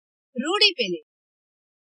ರೂಢಿ ಬೆಲೆ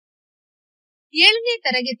 7ನೇ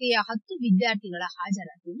ತರಗತಿಯ 10 ವಿದ್ಯಾರ್ಥಿಗಳ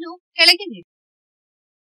ಹಾಜರಾತಿಯನ್ನು ಕೆಳಗೆ ನೀಡಿ.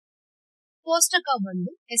 ಕೋಷ್ಟಕ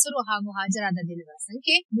 1 ಹೆಸರು ಹಾಗೂ ಹಾಜರಾದ ದಿನಗಳ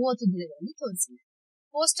ಸಂಖ್ಯೆ 30 ದಿನಗಳನ್ನು ತೋರಿಸಿದೆ.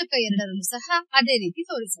 ಕೋಷ್ಟಕ 2ರಲ್ಲೂ ಸಹ ಅದೇ ರೀತಿ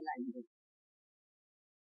ತೋರಿಸಲಾಗಿದೆ.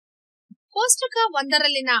 ಕೋಷ್ಟಕ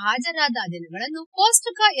 1ರಲ್ಲಿನ ಹಾಜರಾದ ದಿನಗಳನ್ನು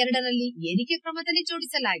ಕೋಷ್ಟಕ 2ರಲ್ಲಿ ಏರಿಕೆ ಕ್ರಮದಲ್ಲಿ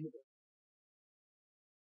ಜೋಡಿಸಲಾಗಿದೆ.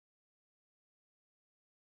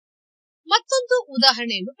 ಮತ್ತೊಂದು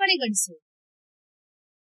ಉದಾಹರಣೆಯನ್ನು ಪರಿಗಣಿಸೋಣ.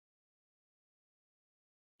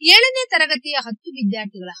 7ನೇ ತರಗತಿಯ 10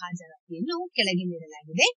 ವಿದ್ಯಾರ್ಥಿಗಳ ಹಾಜರಾತಿಯನ್ನು ಕೆಳಗೆ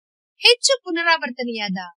ನೀಡಲಾಗಿದೆ. ಹೆಚ್ಚು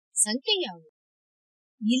ಪುನರಾವರ್ತನೆಯಾದ ಸಂಖ್ಯೆ ಯಾವುದು?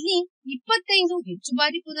 ಇಲ್ಲಿ 25 ಹೆಚ್ಚು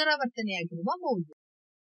ಬಾರಿ ಪುನರಾವರ್ತನೆಯಾಗಿರುವ ಮೌಲ್ಯ.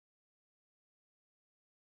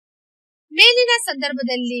 ಮೇಲಿನ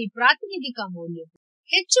ಸಂದರ್ಭದಲ್ಲಿ ಪ್ರಾತಿನಿಧಿಕ ಮೌಲ್ಯವು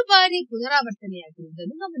ಹೆಚ್ಚು ಬಾರಿ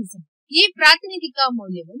ಪುನರಾವರ್ತನೆಯಾಗಿರುವುದನ್ನು ಗಮನಿಸಬಹುದು. ಈ ಪ್ರಾತಿನಿಧಿಕ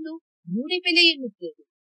ಮೌಲ್ಯವನ್ನು ರೂಢಿ ಬೆಲೆ ಎನ್ನುತ್ತೇವೆ.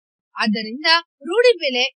 ಆದ್ದರಿಂದ ರೂಢಿ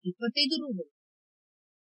ಬೆಲೆ 25 ರೂಗಳು.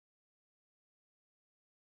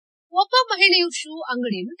 ಒಬ್ಬ ಮಹಿಳೆಯು ಶೂ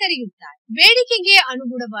ಅಂಗಡಿಯನ್ನು ತೆರೆಯುತ್ತಾಳೆ. ಬೇಡಿಕೆಗೆ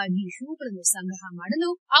ಅನುಗುಣವಾಗಿ ಶೂಗಳನ್ನು ಸಂಗ್ರಹ ಮಾಡಲು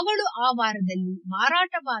ಅವಳು ಆ ವಾರದಲ್ಲಿ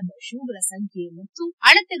ಮಾರಾಟವಾದ ಶೂಗಳ ಸಂಖ್ಯೆ ಮತ್ತು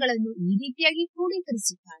ಅಳತೆಗಳನ್ನು ಈ ರೀತಿಯಾಗಿ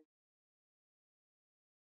ಕ್ರೋಢೀಕರಿಸುತ್ತಾಳೆ.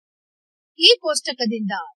 ಈ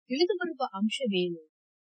ಕೋಷ್ಟಕದಿಂದ ತಿಳಿದುಬರುವ ಅಂಶವೇನು?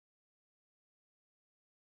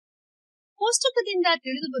 ಕೋಷ್ಟಕದಿಂದ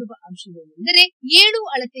ತಿಳಿದುಬರುವ ಅಂಶವೇನೆಂದರೆ 7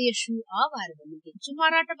 ಅಳತೆಯ ಶೂ ಆ ವಾರದಲ್ಲಿ ಹೆಚ್ಚು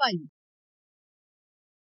ಮಾರಾಟವಾಗಿದೆ.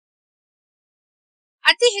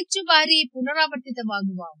 ಅತಿ ಹೆಚ್ಚು ಬಾರಿ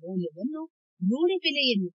ಪುನರಾವರ್ತಿತವಾಗುವ ಮೌಲ್ಯವನ್ನು ರೂಢಿ ಬೆಲೆ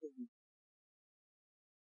ಎನ್ನುತ್ತೇವೆ.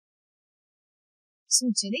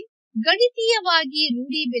 ಸೂಚನೆ: ಗಣಿತೀಯವಾಗಿ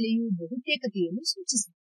ರೂಢಿ ಬೆಲೆಯು ಬಹುತೇಕತೆಯನ್ನು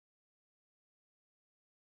ಸೂಚಿಸುತ್ತದೆ.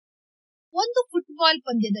 ಒಂದು ಫುಟ್ಬಾಲ್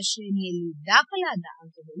ಪಂದ್ಯದ ಶ್ರೇಣಿಯಲ್ಲಿ ದಾಖಲಾದ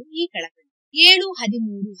ಅಂಕಗಳು ಈ ಕೆಳಕಂಡ: 7,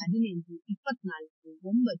 13, 18, 24,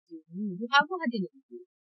 9, 3 ಹಾಗೂ 18.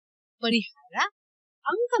 ಪರಿಹಾರ: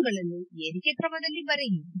 ಅಂಕಗಳನ್ನು ಏರಿಕೆ ಕ್ರಮದಲ್ಲಿ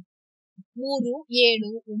ಬರೆಯಿರಿ. 3, 7,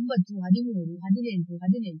 9, 13, 18,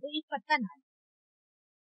 18, 24.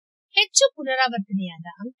 ಹೆಚ್ಚು ಪುನರಾವರ್ತನೆಯಾದ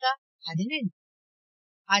ಅಂಕ 18.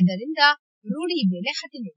 ಆದ್ದರಿಂದ ರೂಢಿ ಬೆಲೆ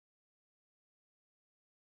 18.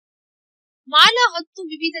 ಮಾಲಾ 10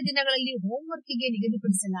 ವಿವಿಧ ದಿನಗಳಲ್ಲಿ ಹೋಂವರ್ಕ್ಗೆ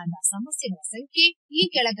ನಿಗದಿಪಡಿಸಲಾದ ಸಮಸ್ಯೆಗಳ ಸಂಖ್ಯೆ ಈ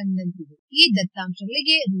ಕೆಳಕಂಡಂತಿದೆ. ಈ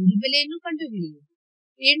ದತ್ತಾಂಶಗಳಿಗೆ ರೂಢಿ ಬೆಲೆಯನ್ನು ಕಂಡುಹಿಡಿಯುವುದು.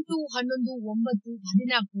 8, 11, 9,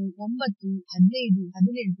 14, 9, 15, 18,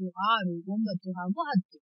 6, 9 ಹಾಗೂ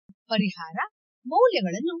 10. ಪರಿಹಾರ: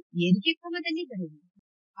 ಮೌಲ್ಯಗಳನ್ನು ಏರಿಕೆ ಕ್ರಮದಲ್ಲಿ ಬರೆಯಿರಿ.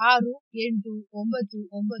 6, 8, 9,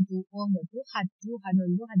 9, 9, 10,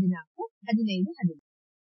 11, 14, 15, 18.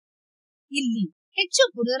 ಇಲ್ಲಿ ಹೆಚ್ಚು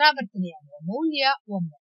ಪುನರಾವರ್ತನೆಯಾಗುವ ಮೌಲ್ಯ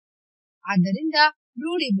 9. ಆದ್ದರಿಂದ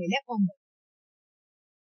ರೂಢಿ ಬೆಲೆ 9.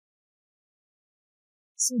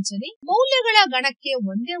 ಸೂಚನೆ: ಮೌಲ್ಯಗಳ ಗಣಕ್ಕೆ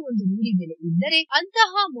ಒಂದೇ ಒಂದು ರೂಢಿ ಬೆಲೆ ಇದ್ದರೆ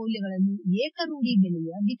ಅಂತಹ ಮೌಲ್ಯಗಳನ್ನು ಏಕ ರೂಢಿ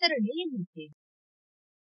ಬೆಲೆಯ ವಿತರಣೆ ಎನ್ನುತ್ತೇವೆ.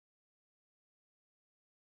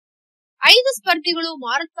 5 ಸ್ಪರ್ಧಿಗಳು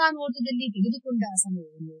ಮಾರಥಾನ್ ಓಟದಲ್ಲಿ ತೆಗೆದುಕೊಂಡ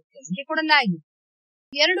ಸಮಯವನ್ನು ಕೆಳಗೆ ಕೊಡಲಾಗಿದೆ.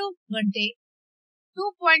 2 ಗಂಟೆ,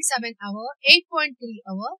 2.7 hour, 8.3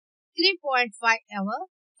 hour, 3.5 hour,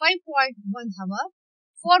 5.1 hour,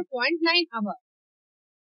 4.9 hour.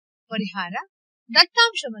 ಪರಿಹಾರ: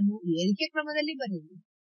 ದತ್ತಾಂಶವನ್ನು ಏರಿಕೆ ಕ್ರಮದಲ್ಲಿ ಬರೆಯಿರಿ.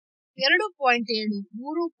 2.7,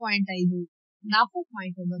 3.5,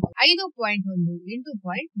 4.9, 5.1,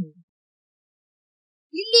 8.3.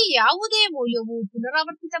 ಇಲ್ಲಿ ಯಾವುದೇ ಮೌಲ್ಯವು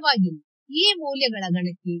ಪುನರಾವರ್ತಿತವಾಗಿಲ್ಲ. ಈ ಮೌಲ್ಯಗಳ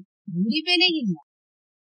ಗಣಕ್ಕೆ ರೂಢಿ ಬೆಲೆ ಇಲ್ಲ.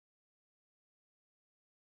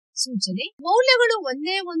 ಸೂಚನೆ: ಮೌಲ್ಯಗಳು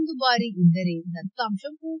ಒಂದೇ ಒಂದು ಬಾರಿ ಇದ್ದರೆ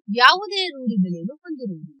ದತ್ತಾಂಶವು ಯಾವುದೇ ರೂಢಿ ಬೆಲೆಯನ್ನು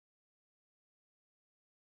ಹೊಂದಿರುವುದಿಲ್ಲ.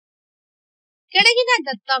 ಕೆಳಗಿನ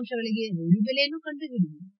ದತ್ತಾಂಶಗಳಿಗೆ ರೂಢಿ ಬೆಲೆಯನ್ನು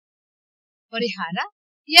ಕಂಡುಹಿಡಿಯುವುದು. ಪರಿಹಾರ: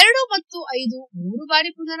 2 ಮತ್ತು 5 3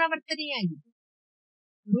 ಬಾರಿ ಪುನರಾವರ್ತನೆಯಾಗಿದೆ.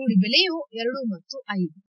 ರೂಢಿ ಬೆಲೆಯು 2 ಮತ್ತು 5.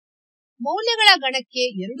 ಮೌಲ್ಯಗಳ ಗಣಕ್ಕೆ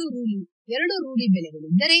 2 ರೂಢಿ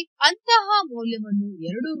ಬೆಲೆಗಳಿದ್ದರೆ ಅಂತಹ ಮೌಲ್ಯವನ್ನು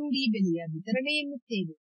 2 ರೂಢಿ ಬೆಲೆಯ ವಿತರಣೆ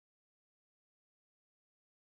ಎನ್ನುತ್ತೇವೆ.